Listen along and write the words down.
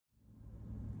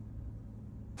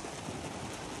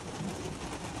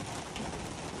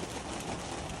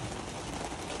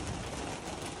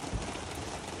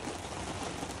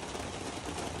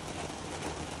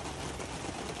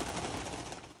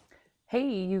Hey,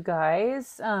 you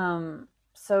guys.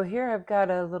 So here I've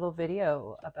got a little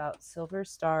video about Silver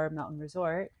Star Mountain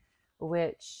Resort,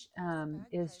 which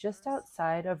is just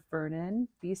outside of Vernon,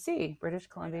 BC, British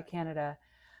Columbia, Canada.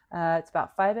 It's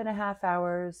about 5.5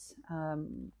 hours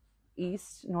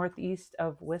northeast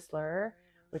of Whistler,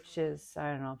 which is,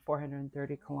 I don't know,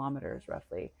 430 kilometers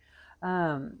roughly.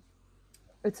 Um,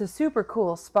 it's a super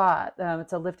cool spot.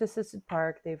 It's a lift assisted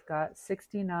park. They've got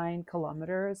 69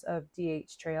 kilometers of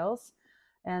DH trails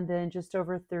and then just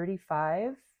over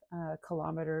 35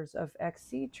 kilometers of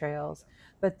XC trails.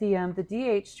 But the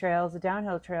DH trails, the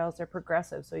downhill trails, are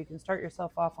progressive. So you can start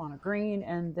yourself off on a green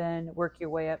and then work your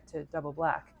way up to double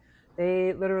black.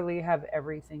 They literally have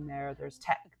everything there. There's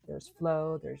tech, there's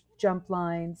flow, there's jump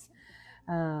lines.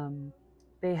 Um,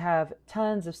 they have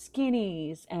tons of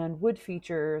skinnies and wood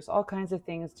features, all kinds of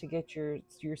things to get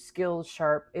your skills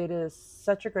sharp. It is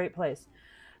such a great place.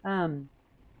 Um,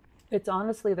 it's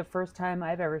honestly the first time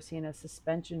I've ever seen a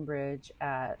suspension bridge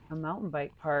at a mountain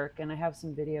bike park, and I have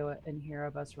some video in here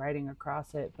of us riding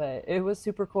across it, but it was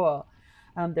super cool.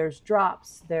 There's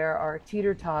drops, there are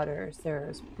teeter totters,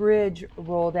 there's bridge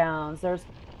roll downs, there's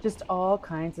just all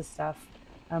kinds of stuff.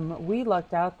 We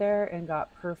lucked out there and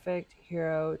got perfect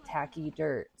hero tacky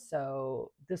dirt.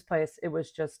 So this place, it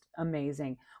was just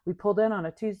amazing. We pulled in on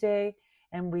a Tuesday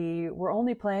and we were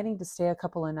only planning to stay a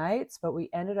couple of nights, but we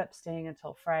ended up staying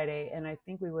until Friday. And I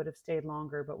think we would have stayed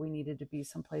longer, but we needed to be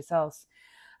someplace else.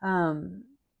 Um,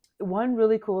 One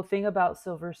really cool thing about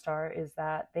Silver Star is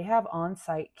that they have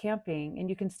on-site camping and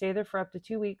you can stay there for up to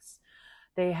 2 weeks.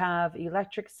 They have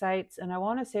electric sites, and I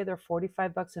want to say they're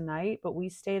 45 bucks a night, but we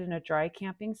stayed in a dry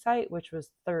camping site, which was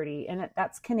 30, and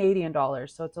that's Canadian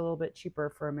dollars, so it's a little bit cheaper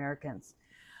for Americans.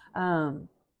 Um,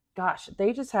 Gosh,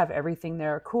 they just have everything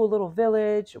there. A cool little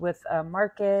village with a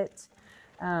market.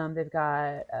 They've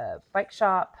got a bike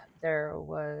shop. There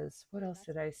was, what else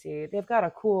did I see? They've got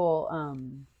a cool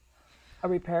a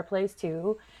repair place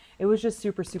too. It was just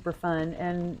super, super fun.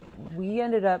 And we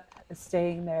ended up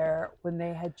staying there when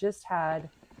they had just had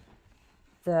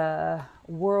the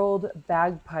World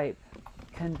Bagpipe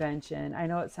Convention. I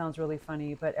know it sounds really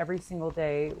funny, but every single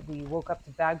day we woke up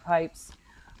to bagpipes,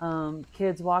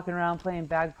 kids walking around playing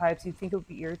bagpipes. You'd think it would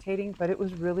be irritating, but it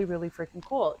was really, really freaking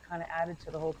cool. It kind of added to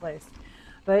the whole place.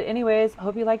 But anyways, I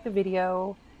hope you liked the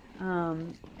video.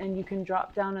 And you can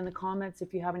drop down in the comments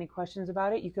if you have any questions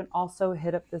about it. You can also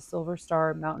hit up the Silver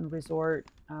Star Mountain Resort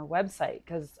website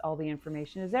because all the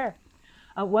information is there.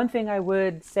 One thing I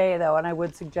would say though, and I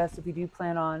would suggest if you do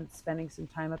plan on spending some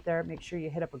time up there, make sure you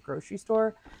hit up a grocery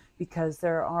store because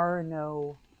there are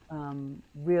no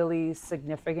really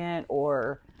significant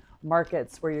or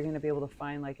markets where you're going to be able to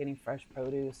find like any fresh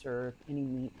produce or any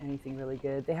meat, anything really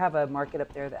good. They have a market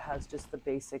up there that has just the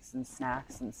basics and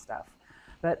snacks and stuff.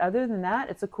 But other than that,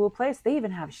 it's a cool place. They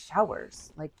even have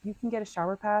showers. Like you can get a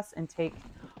shower pass and take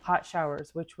hot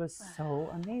showers, which was so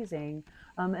amazing.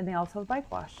 And they also have a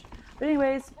bike wash. But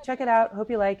anyways, check it out. Hope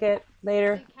you like it.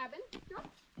 Later. Cabin drop?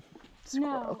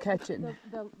 Squirrel No, catching.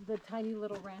 the tiny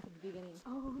little ramp at the beginning.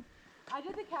 Oh, I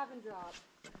did the cabin drop.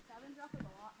 Cabin drop is a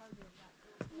lot harder than that.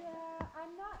 Yeah,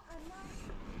 I'm not.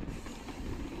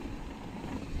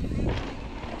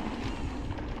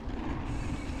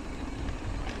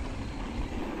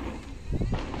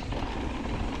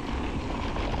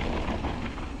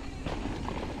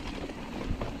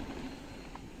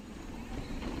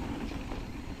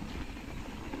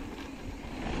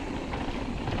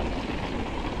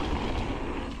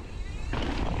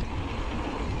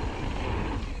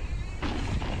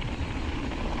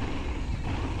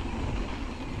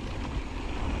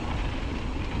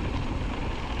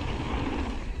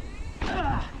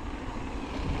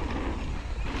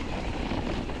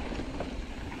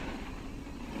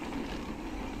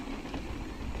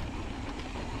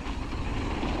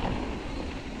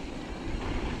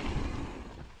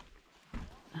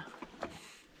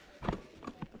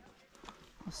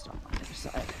 I'll stop on the other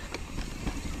side.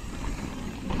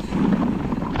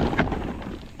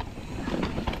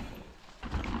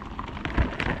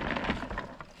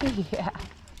 Yeah.